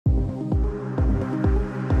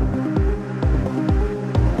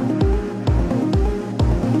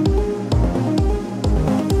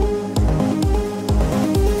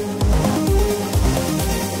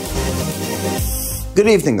Good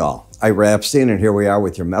evening, all. I'm Epstein, and here we are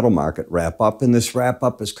with your metal market wrap-up. And this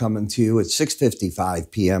wrap-up is coming to you at 6:55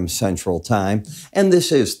 p.m. Central Time. And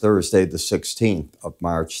this is Thursday, the 16th of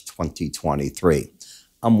March, 2023.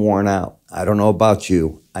 I'm worn out. I don't know about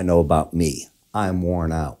you. I know about me. I'm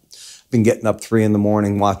worn out. Been getting up 3 in the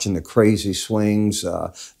morning, watching the crazy swings.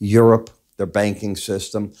 Europe, their banking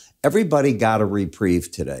system. Everybody got a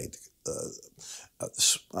reprieve today.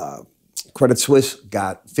 Credit Suisse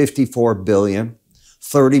got $54 billion.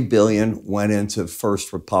 30 billion went into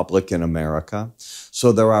First Republic in America.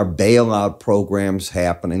 So there are bailout programs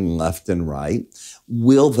happening left and right.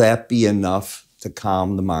 Will that be enough to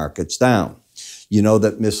calm the markets down? You know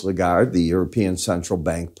that Ms. Lagarde, the European Central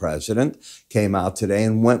Bank president, came out today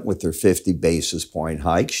and went with her 50 basis point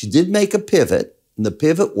hike. She did make a pivot. And the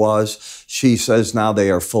pivot was, she says now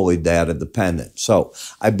they are fully data dependent. So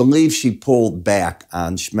I believe she pulled back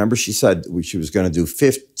on, remember she said she was going to do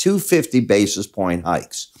 250 basis point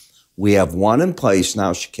hikes. We have one in place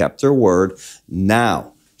now. She kept her word.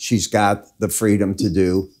 Now she's got the freedom to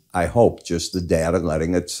do, I hope, just the data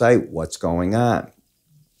letting it say what's going on.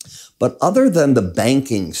 But other than the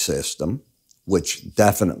banking system, which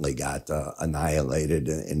definitely got annihilated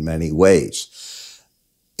in many ways,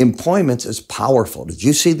 employment is powerful. Did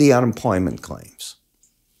you see the unemployment claims?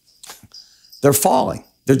 They're falling.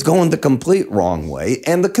 They're going the complete wrong way,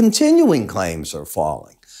 and the continuing claims are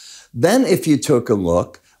falling. Then if you took a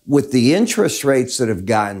look, with the interest rates that have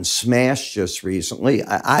gotten smashed just recently,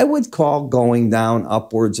 I would call going down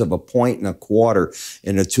upwards of 1.25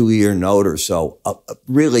 in a 2-year note or so,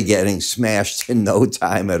 really getting smashed in no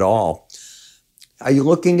time at all. Are you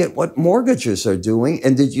looking at what mortgages are doing?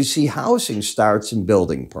 And did you see housing starts and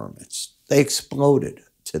building permits? They exploded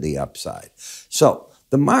to the upside. So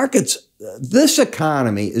the markets, this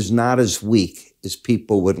economy is not as weak as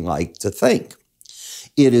people would like to think.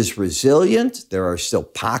 It is resilient. There are still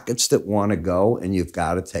pockets that want to go, and you've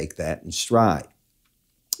got to take that in stride.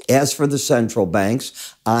 As for the central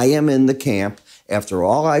banks, I am in the camp, after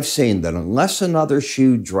all I've seen, that unless another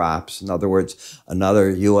shoe drops, in other words, another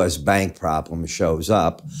U.S. bank problem shows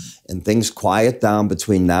up, and things quiet down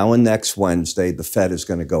between now and next Wednesday, the Fed is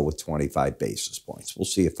going to go with 25 basis points. We'll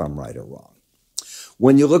see if I'm right or wrong.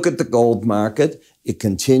 When you look at the gold market, it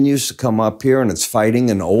continues to come up here, and it's fighting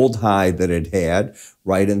an old high that it had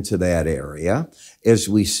right into that area. As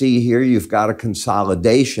we see here, you've got a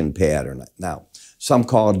consolidation pattern. Now, some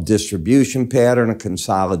call it a distribution pattern, a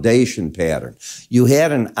consolidation pattern. You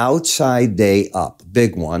had an outside day up,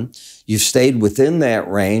 big one. You stayed within that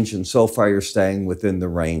range, and so far you're staying within the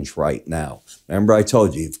range right now. Remember, I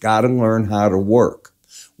told you, you've got to learn how to work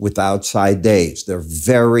with outside days. They're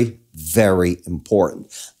very, very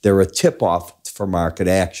important. They're a tip-off for market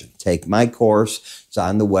action. Take my course. It's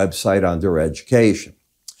on the website under education.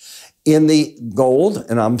 In the gold,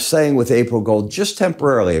 and I'm saying with April gold just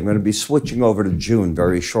temporarily, I'm going to be switching over to June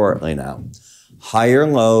very shortly now. Higher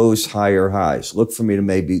lows, higher highs. Look for me to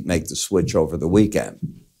maybe make the switch over the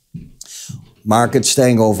weekend. Market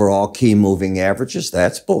staying over all key moving averages.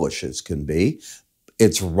 That's bullish as can be.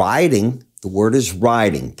 It's riding. The word is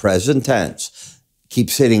riding, present tense.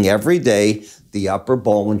 Keeps hitting every day the upper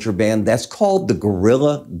Bollinger Band. That's called the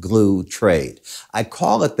Gorilla Glue trade. I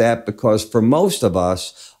call it that because for most of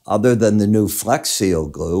us, other than the new Flex Seal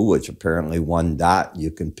glue, which apparently one dot, you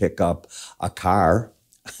can pick up a car.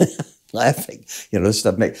 Laughing, you know,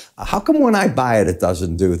 stuff. How come when I buy it, it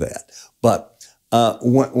doesn't do that? But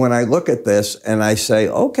when I look at this and I say,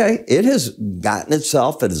 okay, it has gotten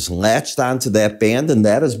itself, it has latched onto that band, and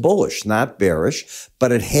that is bullish, not bearish,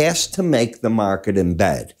 but it has to make the market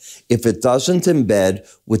embed. If it doesn't embed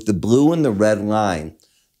with the blue and the red line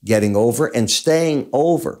getting over and staying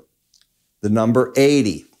over the number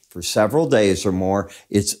 80 for several days or more,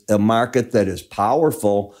 it's a market that is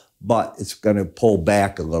powerful, but it's going to pull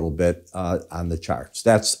back a little bit on the charts.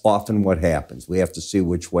 That's often what happens. We have to see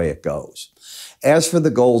which way it goes. As for the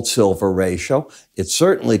gold-silver ratio, it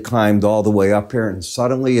certainly climbed all the way up here, and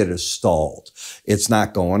suddenly it has stalled. It's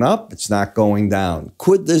not going up. It's not going down.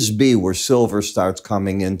 Could this be where silver starts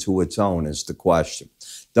coming into its own is the question.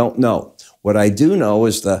 Don't know. What I do know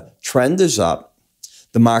is the trend is up.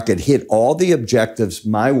 The market hit all the objectives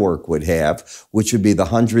my work would have, which would be the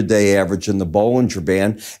 100-day average and the Bollinger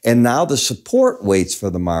Band. And now the support waits for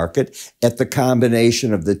the market at the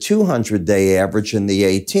combination of the 200-day average and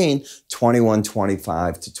the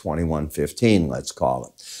 2125 to 2115, let's call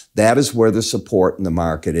it. That is where the support in the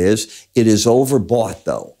market is. It is overbought,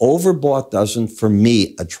 though. Overbought doesn't, for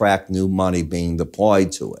me, attract new money being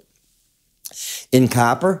deployed to it. In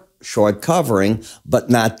copper, short covering, but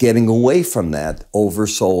not getting away from that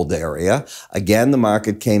oversold area. Again, the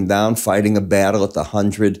market came down, fighting a battle at the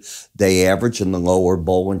 100-day average in the lower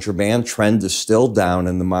Bollinger Band. Trend is still down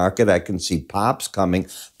in the market. I can see pops coming,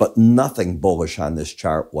 but nothing bullish on this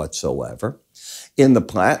chart whatsoever. In the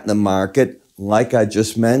platinum market, like I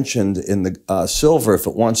just mentioned in the silver, if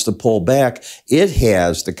it wants to pull back, it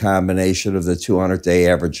has the combination of the 200-day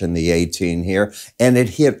average and the 18 here, and it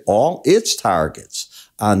hit all its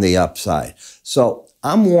targets on the upside. So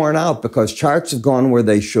I'm worn out because charts have gone where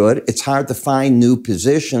they should. It's hard to find new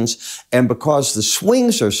positions, and because the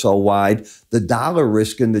swings are so wide, the dollar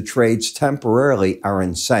risk in the trades temporarily are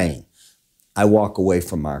insane. I walk away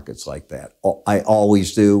from markets like that. I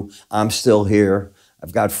always do. I'm still here.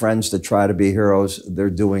 I've got friends that try to be heroes. They're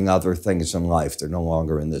doing other things in life. They're no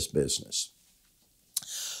longer in this business.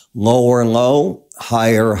 Lower low,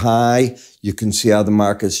 higher high. You can see how the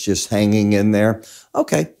market's just hanging in there.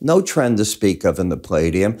 Okay, no trend to speak of in the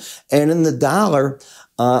palladium. And in the dollar,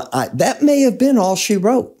 that may have been all she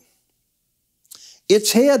wrote.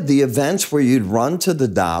 It's had the events where you'd run to the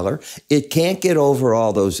dollar. It can't get over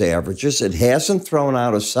all those averages. It hasn't thrown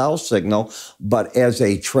out a sell signal, but as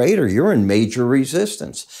a trader, you're in major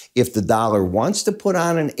resistance. If the dollar wants to put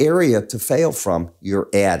on an area to fail from, you're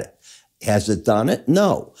at it. Has it done it?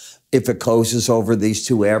 No. If it closes over these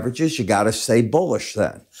two averages, you got to stay bullish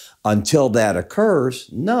then. Until that occurs,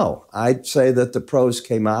 no. I'd say that the pros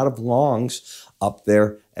came out of longs up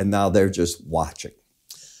there, and now they're just watching.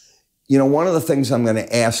 You know, one of the things I'm going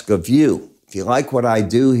to ask of you, if you like what I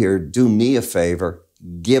do here, do me a favor,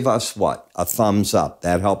 give us what? A thumbs up.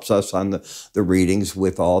 That helps us on the readings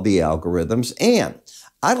with all the algorithms. And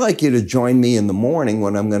I'd like you to join me in the morning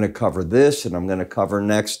when I'm going to cover this, and I'm going to cover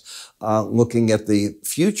next looking at the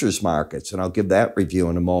futures markets, and I'll give that review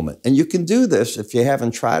in a moment. And you can do this, if you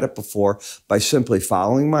haven't tried it before, by simply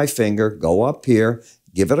following my finger, go up here,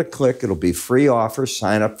 give it a click. It'll be free offers.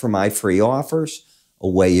 Sign up for my free offers.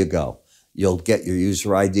 Away you go. You'll get your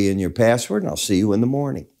user ID and your password, and I'll see you in the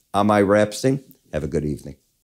morning. I'm Epstein. Have a good evening.